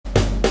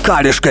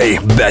Kariškai,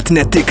 bet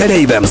ne tik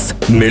kareiviams.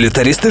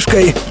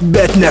 Militaristiškai,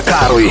 bet ne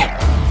karui.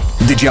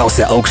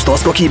 Didžiausia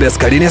aukštos kokybės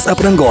karinės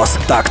aprangos,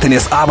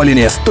 taktinės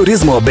avalynės,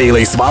 turizmo bei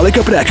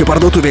laisvalaikio prekių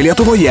parduotuvė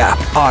Lietuvoje.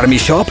 Army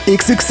Shop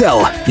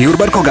XXL,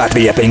 Jurbarko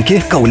gatvėje 5,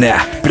 Kaune.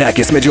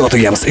 Prekės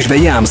medžiotojams,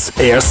 žvejams,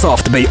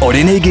 airsoft bei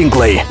oriniai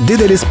ginklai.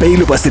 Didelis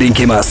peilių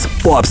pasirinkimas.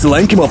 Po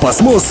apsilankimo pas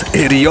mus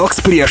ir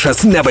joks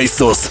priešas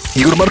nebaisus.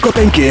 Jurbarko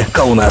 5,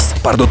 Kaunas.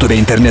 Parduotuvė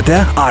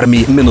internete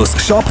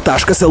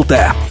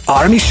army-shop.lt.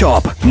 Army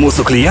Shop.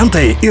 Mūsų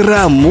klientai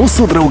yra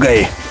mūsų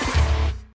draugai.